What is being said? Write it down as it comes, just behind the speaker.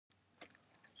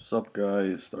What's up,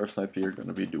 guys? Starsnipe here. Going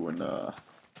to be doing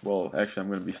well, actually I'm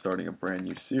going to be starting a brand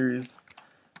new series,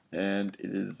 and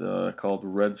it is called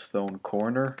Redstone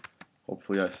Corner.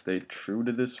 Hopefully I stay true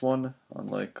to this one,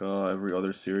 unlike every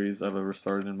other series I've ever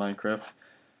started in Minecraft.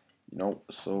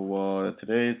 So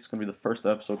today it's going to be the first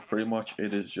episode. Pretty much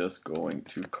it is just going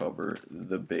to cover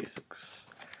the basics.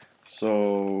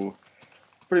 So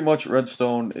pretty much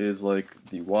redstone is like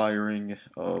the wiring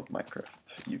of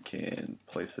Minecraft. You can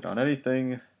place it on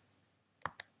anything,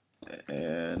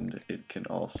 and it can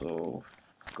also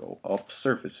go up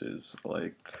surfaces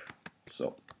like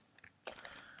so.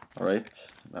 Alright,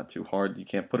 not too hard. You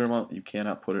can't put it on, you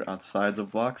cannot put it on sides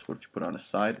of blocks, but if you put it on a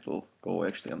side, it'll go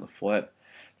actually on the flat.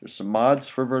 There's some mods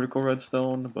for vertical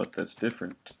redstone, but that's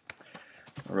different.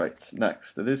 Alright,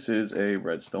 next, this is a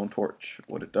redstone torch.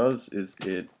 What it does is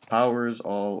it powers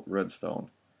all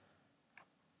redstone,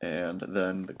 and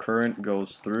then the current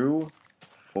goes through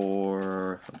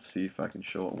for, let's see if I can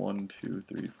show it, 1, 2,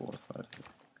 3, 4,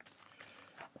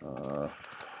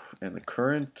 5, and the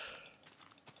current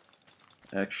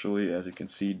actually, as you can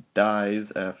see,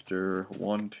 dies after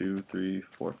 1, 2, 3,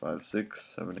 4, 5,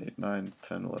 6, 7, 8, 9,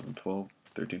 10, 11, 12,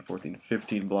 13, 14,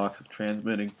 15 blocks of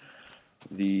transmitting.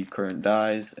 The current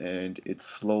dies, and it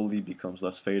slowly becomes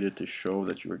less faded to show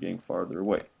that you are getting farther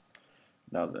away.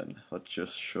 Now then, let's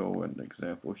just show an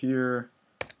example here.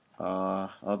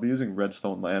 I'll be using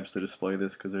Redstone Lamps to display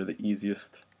this because they're the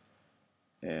easiest.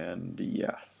 And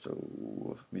yeah, so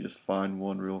let me just find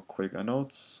one real quick. I know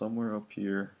it's somewhere up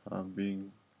here. I'm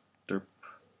being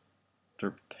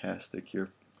derptastic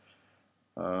here.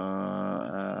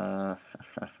 Are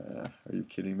you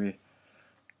kidding me?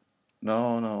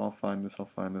 No, I'll find this.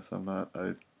 I'm not.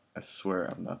 I swear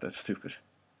I'm not that stupid.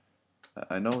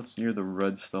 I know it's near the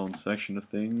redstone section of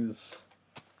things.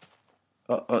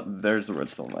 There's the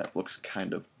redstone lamp. Looks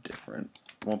kind of different.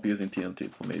 Won't be using TNT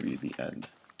until maybe the end.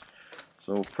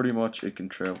 So pretty much it can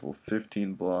travel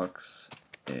 15 blocks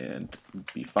and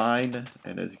be fine.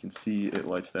 And as you can see, it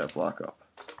lights that block up.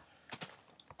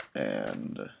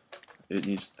 And it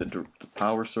needs the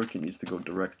power circuit needs to go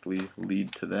directly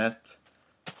lead to that.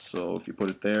 So if you put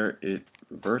it there, it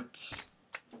reverts,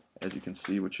 as you can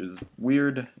see, which is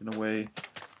weird in a way.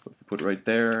 But if you put it right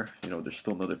there, there's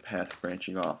still another path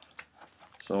branching off.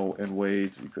 So in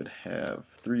ways, you could have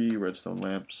 3 redstone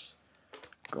lamps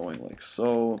going like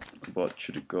so, but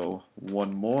should it go one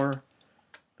more,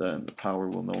 then the power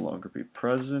will no longer be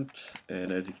present,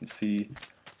 and as you can see,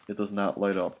 it does not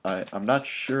light up. I'm not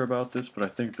sure about this, but I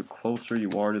think the closer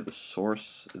you are to the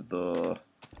source, the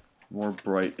more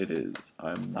bright it is.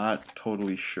 I'm not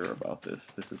totally sure about this.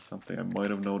 This is something I might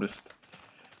have noticed.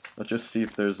 Let's just see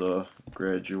if there's a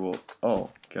gradual... Oh,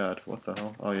 God, what the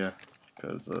hell? Oh, yeah,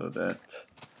 because that...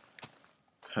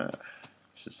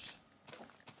 It's just...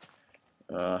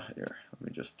 here, let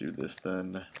me just do this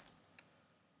then.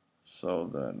 So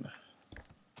then...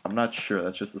 I'm not sure,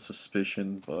 that's just a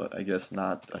suspicion, but I guess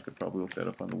not. I could probably look that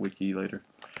up on the wiki later.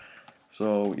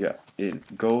 So yeah,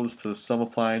 it goes to some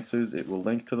appliances, it will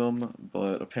link to them,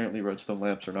 but apparently redstone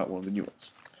lamps are not one of the new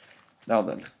ones. Now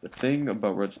then, the thing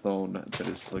about redstone that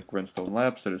is like redstone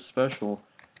lamps that is special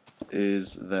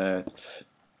is that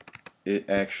it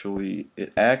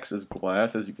acts as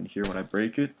glass, as you can hear when I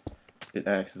break it. It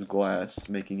acts as glass,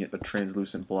 making it a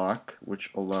translucent block,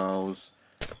 which allows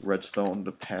redstone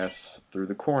to pass through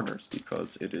the corners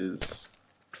because it is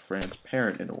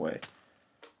transparent in a way.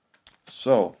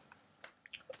 So,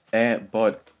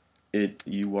 but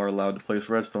you are allowed to place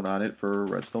redstone on it for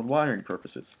redstone wiring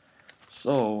purposes.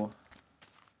 So,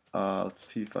 let's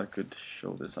see if I could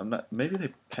show this. Maybe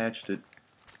they patched it.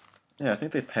 Yeah, I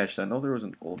think they patched it. I know there was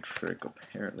an old trick.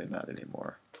 Apparently not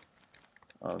anymore.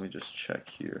 Let me just check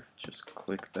here. Just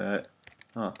click that.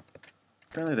 Huh.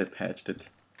 Apparently they patched it.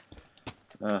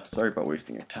 Sorry about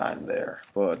wasting your time there,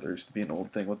 but there used to be an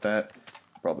old thing with that.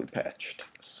 Probably patched.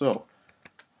 So,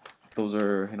 those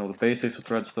are, the basics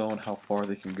with redstone, how far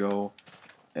they can go.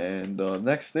 And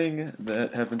next thing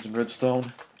that happens in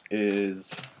redstone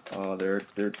is there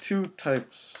are 2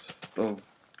 types of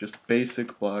just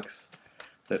basic blocks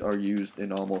that are used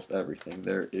in almost everything.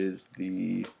 There is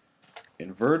the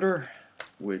inverter,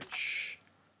 which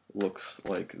looks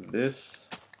like this.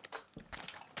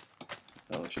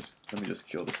 Let me just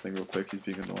kill this thing real quick. He's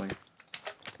being annoying.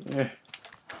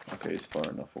 Okay, he's far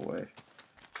enough away.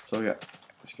 So yeah,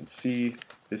 as you can see,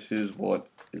 this is what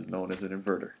is known as an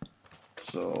inverter.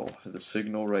 So the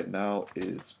signal right now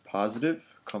is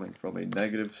positive, coming from a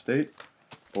negative state,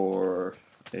 or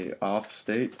a off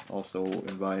state, also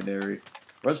in binary.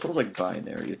 Redstone's like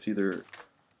binary. It's either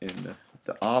in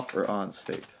the off or on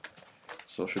state.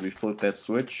 So should we flip that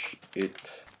switch,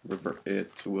 it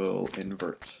it will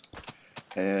invert.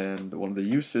 And one of the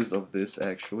uses of this,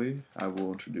 actually, I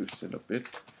will introduce in a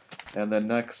bit. And then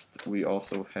next, we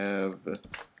also have,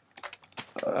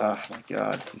 ah, my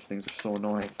god, these things are so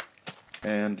annoying.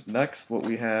 And next, what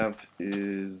we have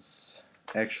is,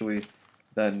 actually,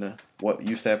 then what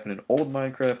used to happen in old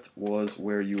Minecraft was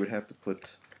where you would have to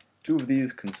put two of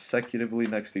these consecutively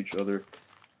next to each other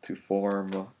to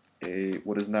form a,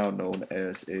 what is now known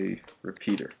as a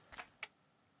repeater.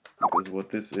 Because what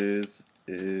this is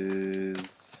a,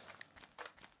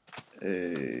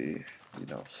 you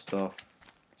know, stuff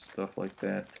like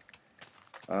that.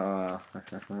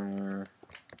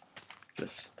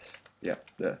 Just, yeah,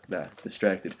 that,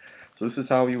 distracted. So this is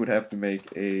how you would have to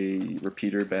make a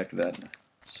repeater back then.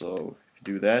 So if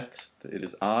you do that, it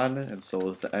is on, and so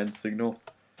is the end signal.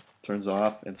 Turns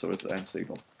off, and so is the end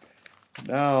signal.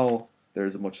 Now,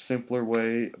 there's a much simpler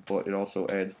way, but it also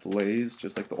adds delays,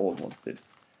 just like the old ones did.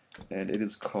 And it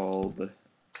is called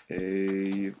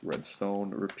a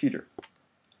redstone repeater.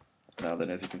 Now then,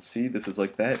 as you can see, this is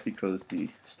like that because the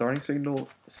starting signal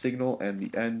and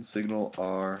the end signal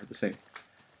are the same.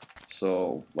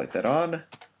 So, light that on,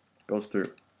 goes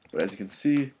through. But as you can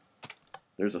see,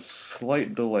 there's a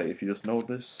slight delay. If you just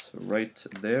notice right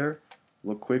there,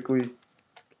 look quickly,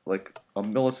 like a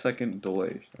millisecond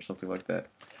delay or something like that.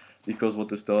 Because what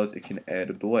this does, it can add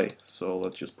a delay. So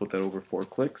let's just put that over 4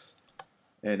 clicks.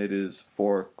 And it is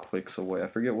 4 clicks away. I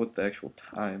forget what the actual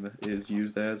time is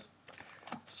used as.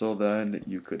 So then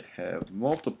you could have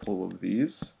multiple of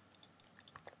these,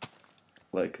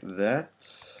 like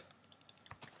that.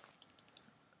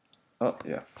 Oh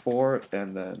yeah, 4,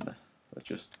 and then let's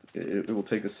just, it will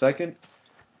take a second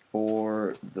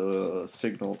for the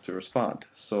signal to respond.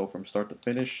 So from start to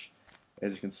finish,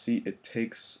 as you can see, it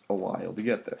takes a while to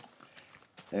get there.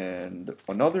 And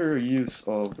another use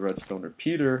of the redstone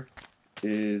repeater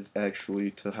is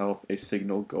actually to help a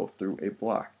signal go through a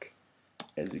block.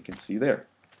 As you can see there,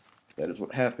 that is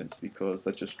what happens, because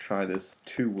let's just try this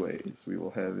 2 ways. We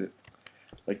will have it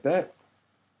like that,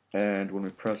 and when we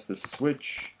press this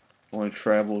switch, it only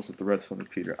travels with the redstone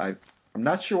repeater. I'm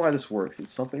not sure why this works.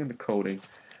 It's something in the coding,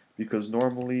 because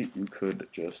normally you could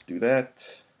just do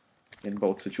that in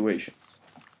both situations.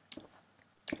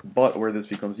 But where this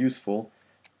becomes useful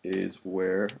is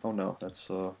where, oh no, that's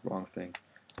the wrong thing,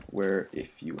 where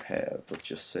if you have, let's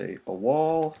just say, a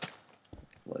wall,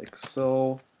 like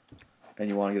so, and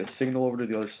you want to get a signal over to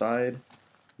the other side,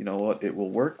 you know what, it will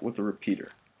work with a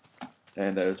repeater.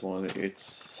 And that is one of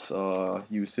its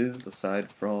uses,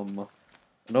 aside from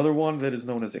another one that is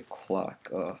known as a clock.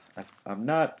 I'm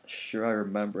not sure I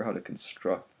remember how to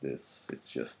construct this. It's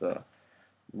just a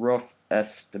rough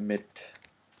estimate.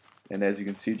 And as you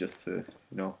can see, just to,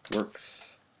 you know,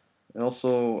 works. And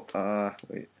also,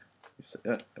 wait,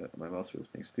 my mouse was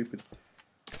being stupid.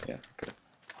 Yeah, okay.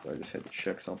 So I just had to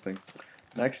check something.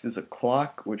 Next is a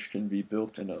clock, which can be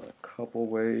built in a couple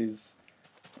ways.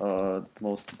 The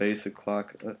most basic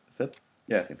clock, is that?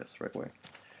 Yeah, I think that's the right way.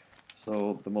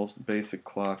 So the most basic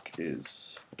clock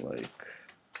is like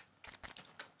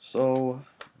so.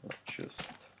 Let's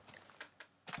just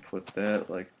put that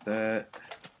like that.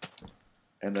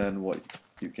 And then what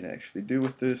you can actually do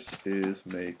with this is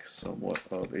make somewhat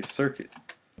of a circuit,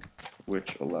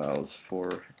 which allows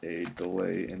for a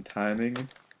delay in timing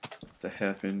to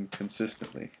happen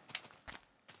consistently.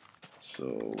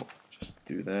 So just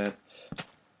do that.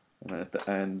 And then at the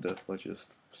end, let's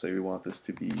just say we want this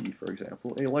to be, for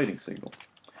example, a lighting signal.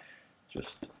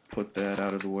 Just put that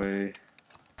out of the way.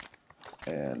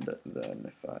 And then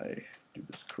if I do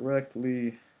this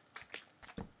correctly,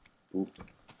 boop,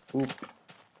 boop,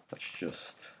 let's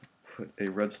just put a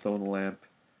redstone lamp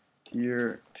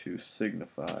here to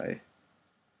signify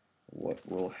what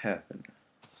will happen.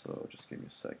 So just give me a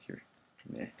sec here.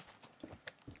 Meh.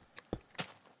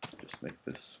 Just make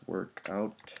this work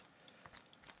out.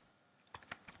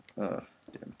 Damn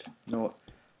it. You know what?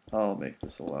 I'll make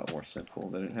this a lot more simple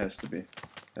than it has to be.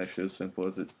 Actually, as simple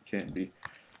as it can be.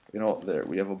 You know, there,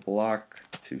 we have a block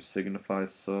to signify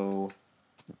so.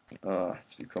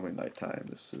 It's becoming nighttime.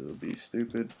 This will be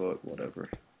stupid, but whatever.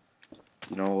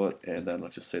 You know what? And then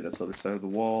let's just say that's the other side of the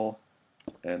wall.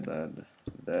 And then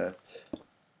that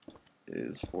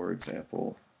is, for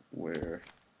example, where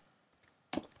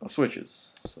switches.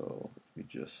 So we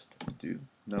just do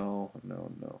no.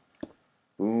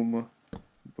 Boom,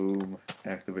 boom,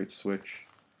 activate switch.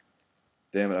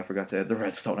 Damn it, I forgot to add the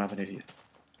redstone, I'm an idiot.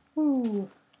 Woo.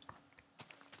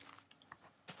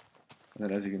 And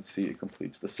then as you can see, it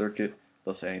completes the circuit,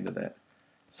 thus adding to that.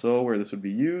 So where this would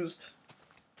be used,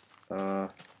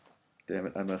 damn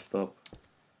it, I messed up.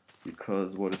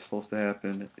 because what is supposed to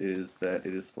happen is that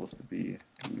it is supposed to be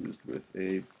used with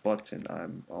a button.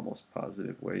 I'm almost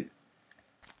positive. Wait,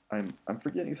 I'm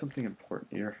forgetting something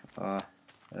important here.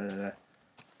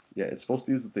 Yeah, it's supposed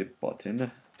to be used with a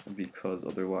button because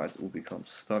otherwise it will become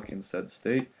stuck in said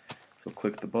state. So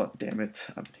click the button. Damn it,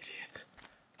 I'm an idiot.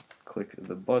 Click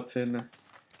the button,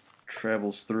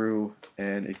 travels through,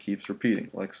 and it keeps repeating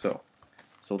like so.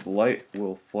 So the light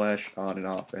will flash on and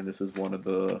off, and this is one of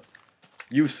the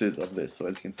uses of this. So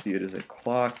as you can see, it is a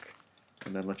clock,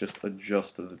 and then let's just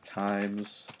adjust the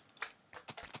times.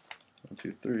 1,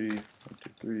 2, 3, 1, 2,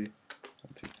 3, 1,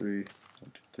 2, 3, 1,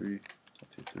 2, 3, 1,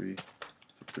 2, 3, 1,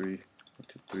 2, 3, 1,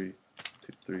 2, 3, 1,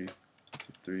 2, 3, 1,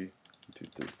 2, 3, 1, 2,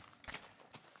 3.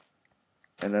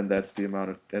 And then that's the amount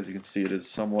of, as you can see, it is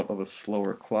somewhat of a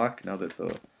slower clock now that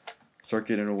the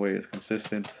circuit in a way is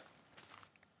consistent.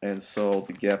 And so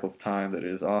the gap of time that it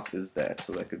is off is that.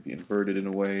 So that could be inverted in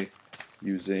a way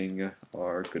using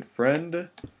our good friend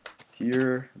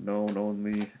here, known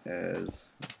only as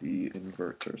the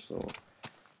inverter. So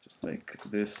just make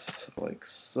this like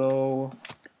so.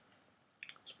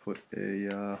 Let's put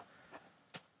a,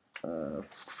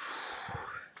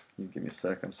 you give me a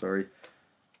sec, I'm sorry.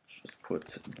 Just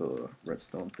put the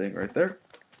redstone thing right there.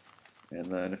 And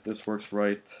then if this works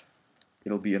right,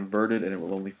 it'll be inverted and it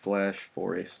will only flash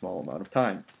for a small amount of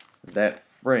time. That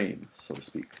frame, so to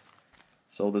speak.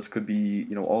 So this could be,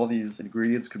 you know, all these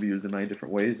ingredients could be used in many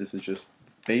different ways. This is just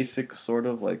basic, sort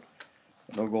of, like,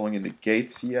 no going into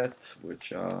gates yet,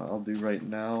 which I'll do right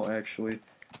now, actually.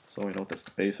 So we know that's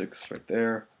the basics right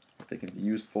there. What they can be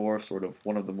used for, sort of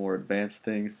one of the more advanced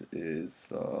things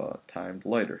is timed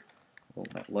lighter. Well,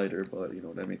 not lighter, but you know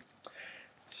what I mean.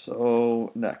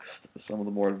 So next, some of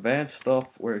the more advanced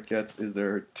stuff where it gets is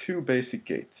there are two basic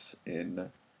gates in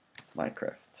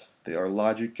Minecraft. They are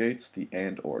logic gates, the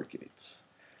AND OR gates.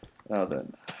 Now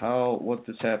then, what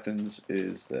this happens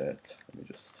is that, let me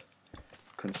just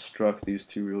construct these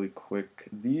two really quick.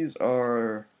 These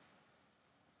are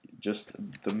just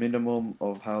the minimum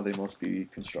of how they must be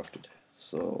constructed.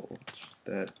 So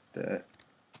that,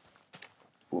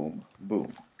 boom,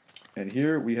 boom. And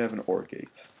here we have an OR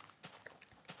gate.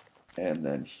 And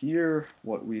then here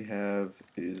what we have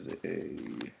is a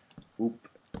boop,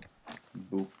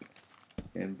 boop,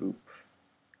 and boop.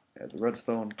 Add the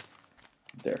redstone.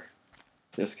 There.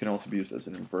 This can also be used as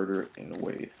an inverter in a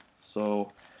way. So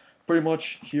pretty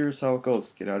much here's how it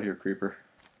goes. Get out of here, creeper.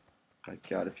 My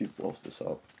god, if he blows this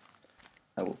up,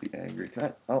 I will be angry.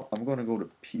 I'm going to go to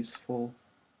peaceful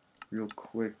real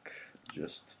quick.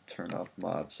 Just turn off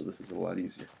mobs so this is a lot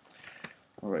easier.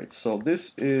 Alright, so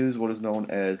this is what is known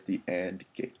as the AND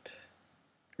gate.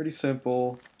 Pretty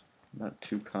simple, not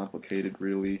too complicated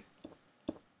really.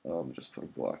 Just put a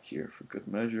block here for good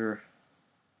measure.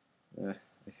 I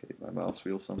hate my mouse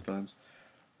wheel sometimes.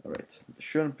 Alright, it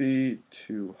shouldn't be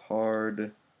too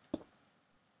hard.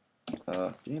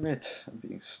 Damn it, I'm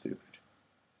being stupid.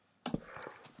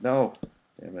 No,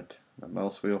 damn it, my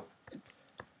mouse wheel.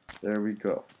 There we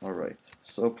go. Alright,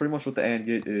 so pretty much what the AND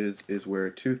gate is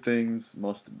where two things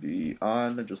must be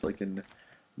on, just like in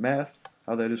math,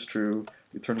 how that is true.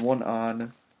 You turn one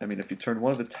on, if you turn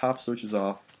one of the top switches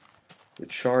off, the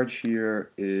charge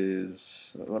here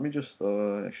is, let me just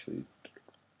actually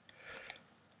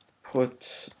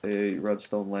put a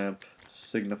redstone lamp to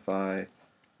signify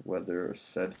whether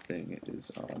said thing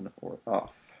is on or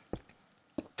off.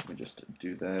 Let me just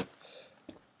do that.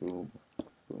 Boom,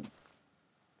 boom.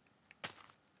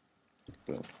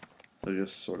 Boom. So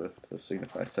just sort of to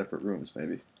signify separate rooms,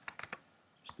 maybe.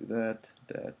 Just do that,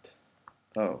 that.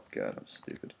 Oh god, I'm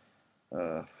stupid.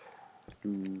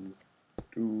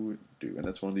 Do. And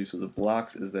that's one of the uses of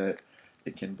blocks, is that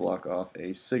it can block off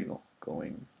a signal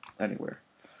going anywhere.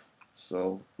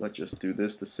 So let's just do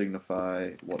this to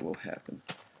signify what will happen.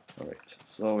 Alright,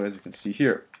 so as you can see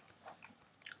here,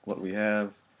 what we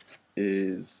have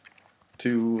is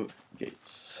two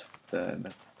gates. Then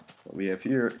what we have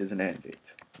here is an AND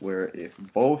gate, where if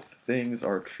both things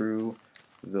are true,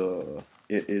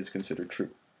 it is considered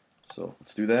true. So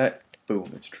let's do that.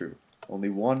 Boom, it's true. Only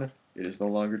one, it is no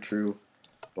longer true.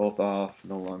 Both off,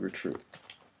 no longer true.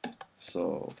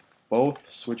 So both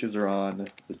switches are on.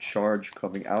 The charge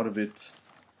coming out of it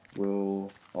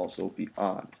will also be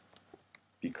on,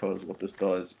 because what this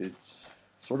does, it's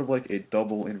sort of like a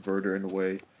double inverter in a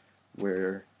way,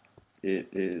 where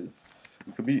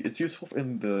it's useful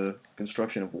in the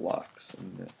construction of locks,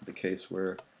 in the case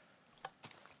where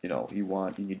you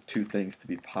need two things to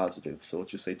be positive. So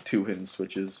let's just say two hidden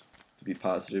switches to be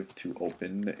positive to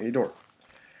open a door.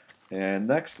 And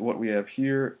next, what we have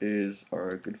here is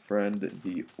our good friend,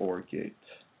 the OR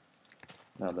gate.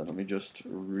 Now then, let me just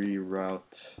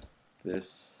reroute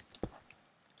this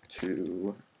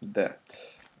to that.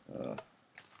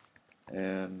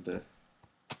 And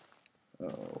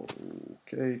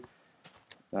okay,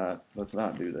 let's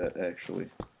not do that actually.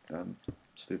 I'm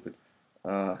stupid.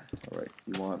 Alright,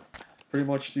 you want pretty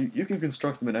much, see, you can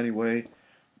construct them in any way,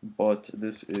 but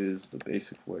this is the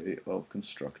basic way of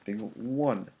constructing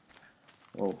one.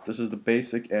 Well, this is the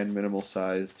basic and minimal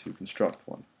size to construct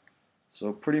one.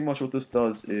 So pretty much what this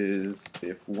does is,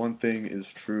 if one thing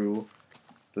is true,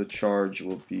 the charge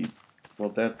will be, well,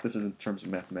 this is in terms of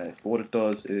mathematics, but what it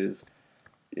does is,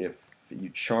 if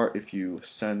you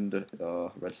send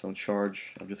redstone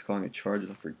charge, I'm just calling it charge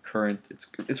for current,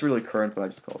 it's really current, but I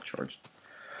just call it charge,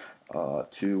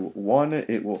 to 1,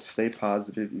 it will stay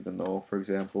positive even though, for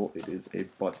example, it is a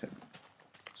button.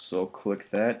 So click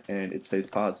that and it stays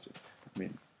positive. I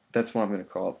mean, that's what I'm going to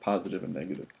call it, positive and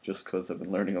negative, just because I've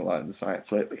been learning a lot in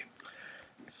science lately.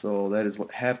 So that is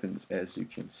what happens, as you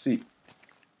can see.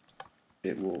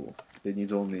 It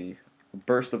needs only a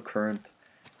burst of current,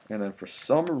 and then for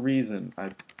some reason,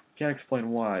 I can't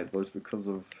explain why, but it's because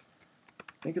of,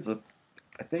 I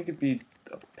think it'd be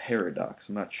a paradox,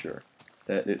 I'm not sure,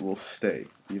 that it will stay,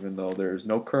 even though there's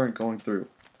no current going through.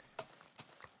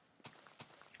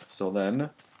 So then,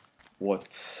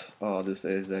 what this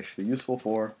is actually useful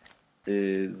for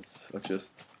is, let's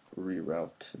just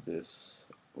reroute this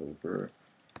over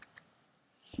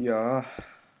here.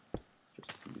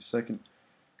 Just give me a second.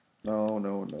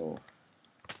 No.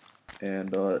 And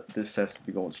this has to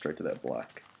be going straight to that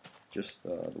block, just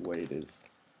the way it is.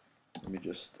 Let me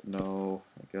just, no,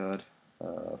 my god.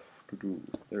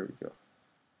 There we go.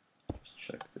 Just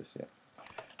check this, yeah.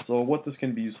 So what this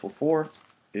can be useful for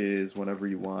is whenever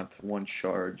you want one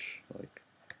charge, like,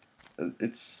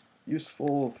 it's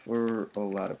useful for a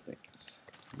lot of things.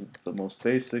 The most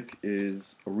basic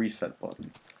is a reset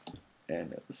button,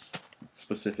 and it's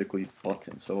specifically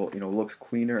button, so it looks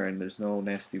cleaner and there's no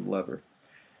nasty lever.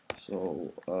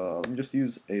 So let me just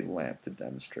use a lamp to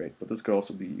demonstrate, but this could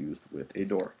also be used with a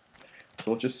door.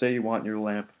 So let's just say you want your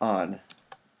lamp on.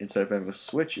 Instead of having a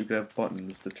switch, you could have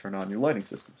buttons to turn on your lighting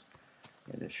systems.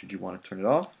 And should you want to turn it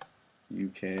off, you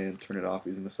can turn it off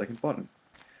using the second button.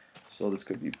 So this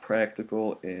could be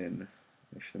practical in,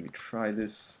 actually let me try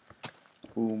this,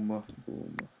 boom,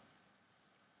 boom,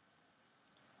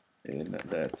 in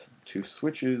that 2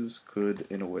 switches could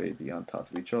in a way be on top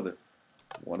of each other.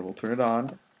 One will turn it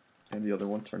on, and the other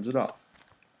one turns it off.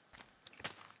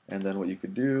 And then what you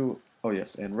could do, oh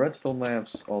yes, and redstone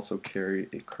lamps also carry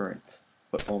a current,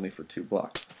 but only for 2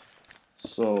 blocks.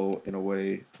 So in a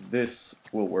way, this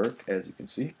will work, as you can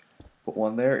see, but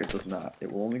one there, it does not.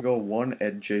 It will only go one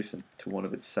adjacent to one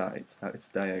of its sides, not its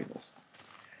diagonals.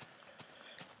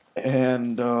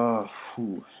 And,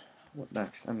 what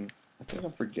next? I think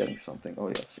I'm forgetting something. Oh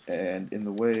yes, and in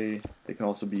the way, they can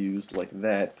also be used like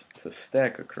that to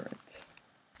stack a current.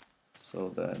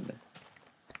 So then,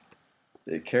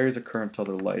 it carries a current to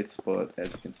other lights, but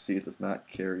as you can see, it does not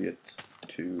carry it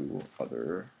to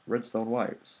other redstone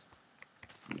wires.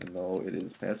 Even though it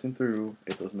is passing through,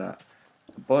 it does not.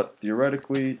 But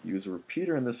theoretically, use a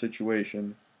repeater in this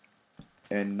situation,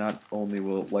 and not only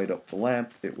will it light up the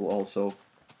lamp, it will also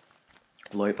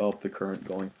light up the current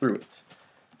going through it.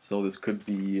 So this could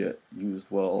be used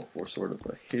well for sort of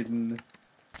a hidden,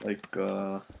 like,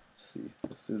 let's see,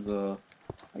 this is a,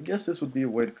 I guess this would be a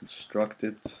way to construct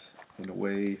it in a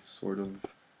way sort of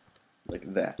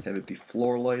like that, have it be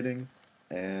floor lighting,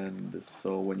 and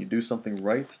so when you do something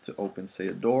right to open, say,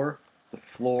 a door, the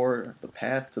floor, the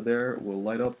path to there will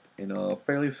light up in a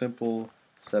fairly simple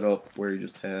setup where you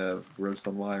just have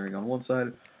redstone wiring on one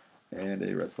side and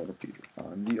a redstone repeater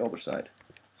on the other side.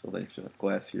 So then you should have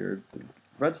glass here. The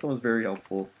redstone is very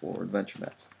helpful for adventure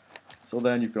maps. So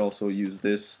then you could also use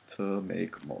this to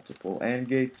make multiple AND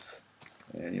gates,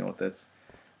 and you know what, that's,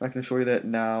 I'm not going to show you that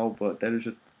now, but that is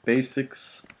just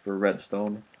basics for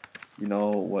redstone. You know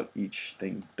what each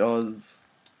thing does,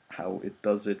 how it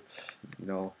does it,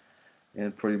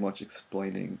 and pretty much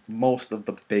explaining most of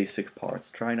the basic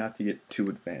parts. Try not to get too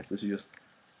advanced. This is just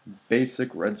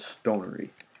basic redstonery.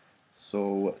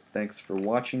 So thanks for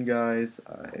watching, guys.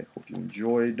 I hope you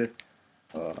enjoyed.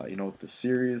 The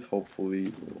series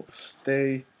hopefully will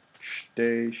stay.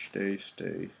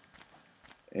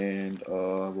 And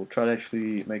we'll try to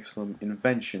actually make some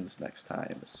inventions next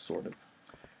time, sort of.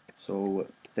 So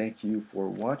thank you for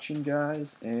watching,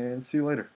 guys, and see you later.